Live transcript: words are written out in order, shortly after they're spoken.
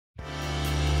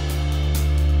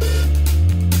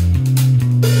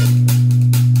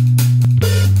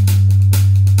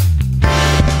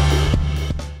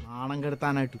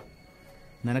കെട്ടാനായിട്ട്.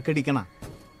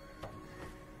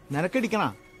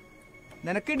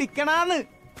 നിനക്കടിക്കണാന്ന്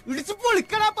ഇടിച്ചു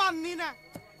പൊളിക്കണ പന്നീനെ.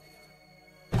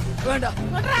 വേണ്ട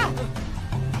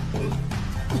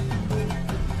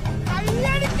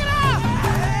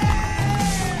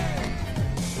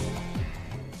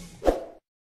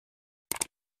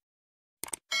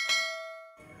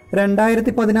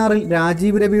 2016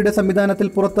 രാജീവ് രവിയുടെ സംവിധാനത്തിൽ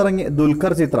പുറത്തിറങ്ങിയ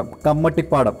ദുൽഖർ ചിത്രം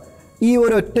കമ്മട്ടിപ്പാടം. ഈ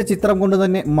ഒരൊറ്റ ചിത്രം കൊണ്ട്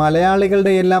തന്നെ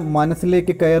മലയാളികളുടെയെല്ലാം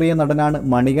മനസ്സിലേക്ക് കയറിയ നടനാണ്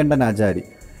മണികണ്ഠൻ ആചാരി.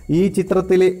 ഈ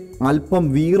ചിത്രത്തിലെ അല്പം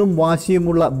വീറും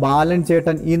വാശിയുമുള്ള ബാലൻ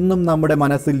ചേട്ടൻ ഇന്നും നമ്മുടെ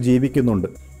മനസ്സിൽ ജീവിക്കുന്നുണ്ട്.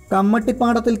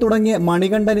 കമ്മട്ടിപ്പാടത്തിൽ തുടങ്ങിയ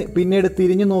മണികണ്ഠന് പിന്നീട്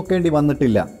തിരിഞ്ഞു നോക്കേണ്ടി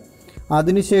വന്നിട്ടില്ല.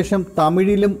 അതിനുശേഷം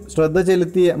തമിഴിലും ശ്രദ്ധ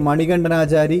ചെലുത്തിയ മണികണ്ഠൻ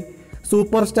ആചാരി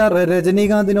സൂപ്പർ സ്റ്റാർ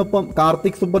രജനീകാന്തിനൊപ്പം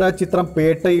കാർത്തിക് സുബ്ബരാജ് ചിത്രം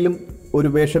പേട്ടയിലും ഒരു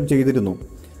വേഷം ചെയ്തിരുന്നു.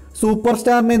 സൂപ്പർ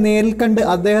സ്റ്റാറിനെ നേരിൽ കണ്ട്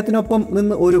അദ്ദേഹത്തിനൊപ്പം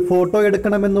നിന്ന് ഒരു ഫോട്ടോ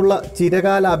എടുക്കണമെന്നുള്ള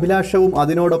ചിരകാല അഭിലാഷവും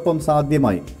അതിനോടൊപ്പം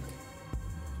സാധ്യമായി.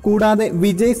 കൂടാതെ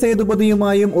വിജയ്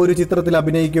സേതുപതിയുമായും ഒരു ചിത്രത്തിൽ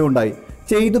അഭിനയിക്കുകയുണ്ടായി.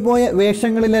 ചെയ്തുപോയ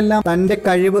വേഷങ്ങളിലെല്ലാം തൻ്റെ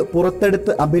കഴിവ്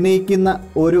പുറത്തെടുത്ത് അഭിനയിക്കുന്ന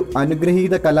ഒരു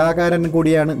അനുഗ്രഹീത കലാകാരൻ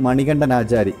കൂടിയാണ് മണികണ്ഠൻ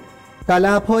ആചാരി.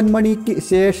 കലാഭവൻ മണിക്ക്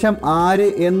ശേഷം ആര്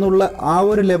എന്നുള്ള ആ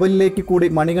ഒരു ലെവലിലേക്ക് കൂടി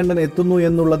മണികണ്ഠൻ എത്തുന്നു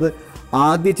എന്നുള്ളത്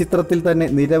ആദ്യ ചിത്രത്തിൽ തന്നെ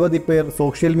നിരവധി പേർ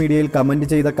സോഷ്യൽ മീഡിയയിൽ കമൻറ്റ്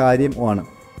ചെയ്ത കാര്യമാണ്.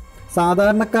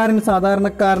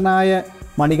 സാധാരണക്കാരനായ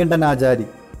മണികണ്ഠൻ ആചാരി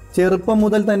ചെറുപ്പം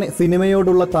മുതൽ തന്നെ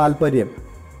സിനിമയോടുള്ള താല്പര്യം.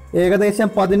 ഏകദേശം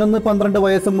 11-12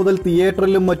 വയസ്സ് മുതൽ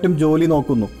തിയേറ്ററിലും മറ്റും ജോലി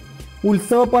നോക്കുന്നു.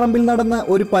 ഉത്സവപ്പറമ്പിൽ നടന്ന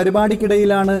ഒരു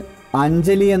പരിപാടിക്കിടയിലാണ്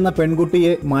അഞ്ജലി എന്ന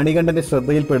പെൺകുട്ടിയെ മണികണ്ഠൻ്റെ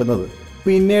ശ്രദ്ധയിൽപ്പെടുന്നത്.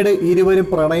 പിന്നീട് ഇരുവരും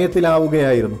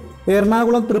പ്രണയത്തിലാവുകയായിരുന്നു.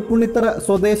 എറണാകുളം തൃപ്പുണിത്തറ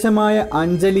സ്വദേശമായ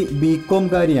അഞ്ജലി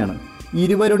ബികോംകാരിയാണ്.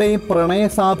 ഇരുവരുടെയും പ്രണയ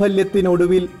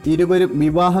സാഫല്യത്തിനൊടുവിൽ ഇരുവരും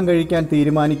വിവാഹം കഴിക്കാൻ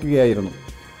തീരുമാനിക്കുകയായിരുന്നു.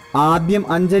 ആദ്യം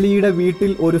അഞ്ജലിയുടെ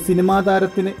വീട്ടിൽ ഒരു സിനിമാ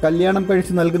താരത്തിന് കല്യാണം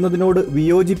കഴിച്ച് നൽകുന്നതിനോട്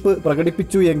വിയോജിപ്പ്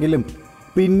പ്രകടിപ്പിച്ചു എങ്കിലും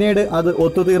പിന്നീട് അത്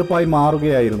ഒത്തുതീർപ്പായി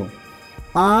മാറുകയായിരുന്നു.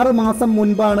 6 മാസം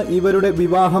മുൻപാണ് ഇവരുടെ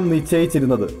വിവാഹം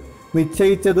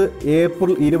നിശ്ചയിച്ചത്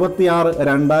ഏപ്രിൽ 26,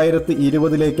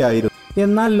 2020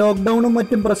 എന്നാൽ ലോക്ക്ഡൗണും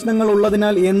മറ്റും പ്രശ്നങ്ങൾ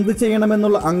ഉള്ളതിനാൽ എന്ത്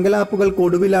ചെയ്യണമെന്നുള്ള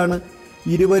അങ്കലാപ്പുകൾക്കൊടുവിലാണ്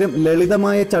ഇരുവരും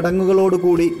ലളിതമായ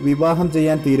ചടങ്ങുകളോടുകൂടി വിവാഹം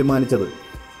ചെയ്യാൻ തീരുമാനിച്ചത്.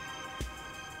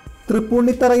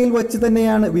 തൃപ്പൂണിത്തറയിൽ വച്ച്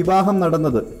തന്നെയാണ് വിവാഹം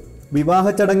നടന്നത്. വിവാഹ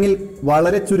ചടങ്ങിൽ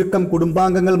വളരെ ചുരുക്കം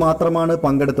കുടുംബാംഗങ്ങൾ മാത്രമാണ്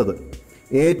പങ്കെടുത്തത്.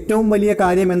 ഏറ്റവും വലിയ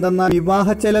കാര്യം എന്തെന്നാൽ വിവാഹ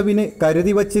ചെലവിന്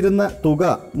കരുതി വച്ചിരുന്ന തുക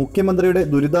മുഖ്യമന്ത്രിയുടെ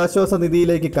ദുരിതാശ്വാസ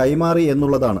നിധിയിലേക്ക് കൈമാറി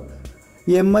എന്നുള്ളതാണ്.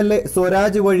 MLA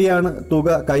സ്വരാജ് വഴിയാണ് തുക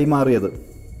കൈമാറിയത്.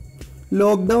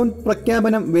 ലോക്ക്ഡൗൺ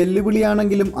പ്രഖ്യാപനം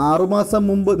വെല്ലുവിളിയാണെങ്കിലും 6 മാസം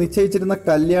മുമ്പ് നിശ്ചയിച്ചിരുന്ന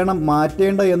കല്യാണം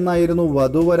മാറ്റേണ്ട എന്നായിരുന്നു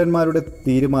വധൂവരന്മാരുടെ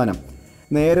തീരുമാനം.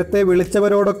 നേരത്തെ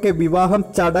വിളിച്ചവരോടൊക്കെ വിവാഹം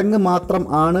ചടങ്ങ് മാത്രം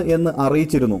ആണ് എന്ന്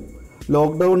അറിയിച്ചിരുന്നു.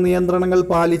 ലോക്ക്ഡൗൺ നിയന്ത്രണങ്ങൾ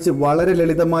പാലിച്ച് വളരെ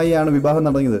ലളിതമായാണ് വിവാഹം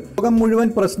നടന്നത്. ലോകം മുഴുവൻ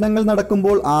പ്രശ്നങ്ങൾ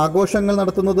നടക്കുമ്പോൾ ആഘോഷങ്ങൾ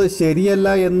നടത്തുന്നത് ശരിയല്ല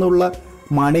എന്നുള്ള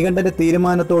മണികണ്ഠന്റെ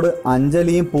തീരുമാനത്തോട്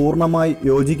അഞ്ജലിയും പൂർണ്ണമായി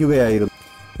യോജിക്കുകയായിരുന്നു.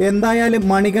 എന്തായാലും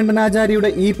മണികണ്ഠൻ ആചാരിയുടെ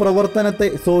ഈ പ്രവർത്തനത്തെ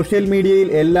സോഷ്യൽ മീഡിയയിൽ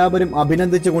എല്ലാവരും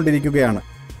അഭിനന്ദിച്ചു കൊണ്ടിരിക്കുകയാണ്.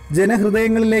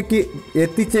 ജനഹൃദയങ്ങളിലേക്ക്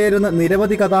എത്തിച്ചേരുന്ന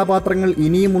നിരവധി കഥാപാത്രങ്ങൾ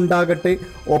ഇനിയും ഉണ്ടാകട്ടെ.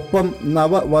 ഒപ്പം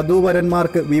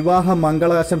നവവധൂവരന്മാർക്ക് വിവാഹ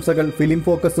മംഗളാശംസകൾ ഫിലിം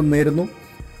ഫോക്കസും നേരുന്നു.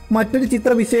 മറ്റൊരു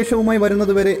ചിത്രവിശേഷവുമായി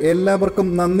വരുന്നതുവരെ എല്ലാവർക്കും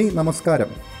നന്ദി, നമസ്കാരം.